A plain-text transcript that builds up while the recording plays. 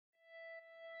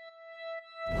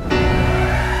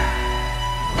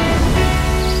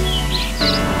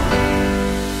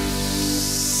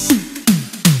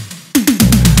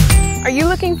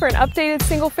Looking for an updated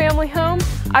single-family home?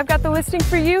 I've got the listing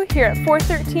for you here at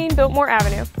 413 Biltmore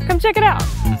Avenue. Come check it out.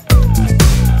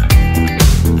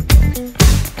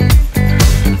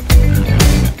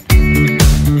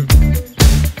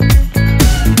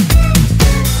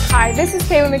 Hi, this is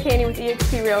Kayla McCaney with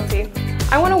eXp Realty.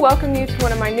 I want to welcome you to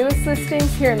one of my newest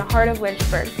listings here in the heart of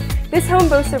Lynchburg. This home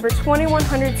boasts over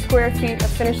 2,100 square feet of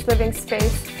finished living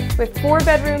space with 4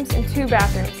 bedrooms and 2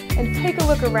 bathrooms. And take a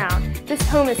look around. This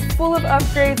home is full of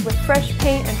upgrades with fresh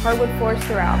paint and hardwood floors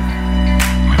throughout.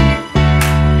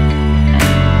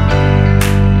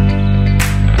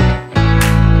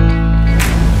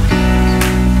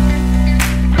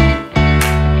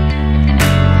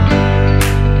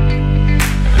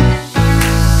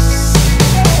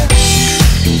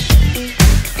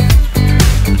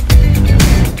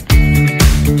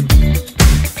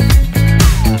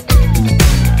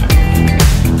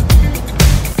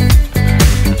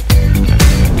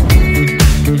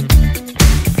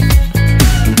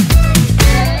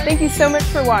 Thank you so much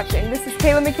for watching. This is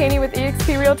Kayla McCaney with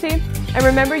eXp Realty, and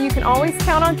remember, you can always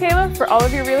count on Kayla for all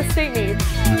of your real estate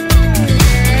needs.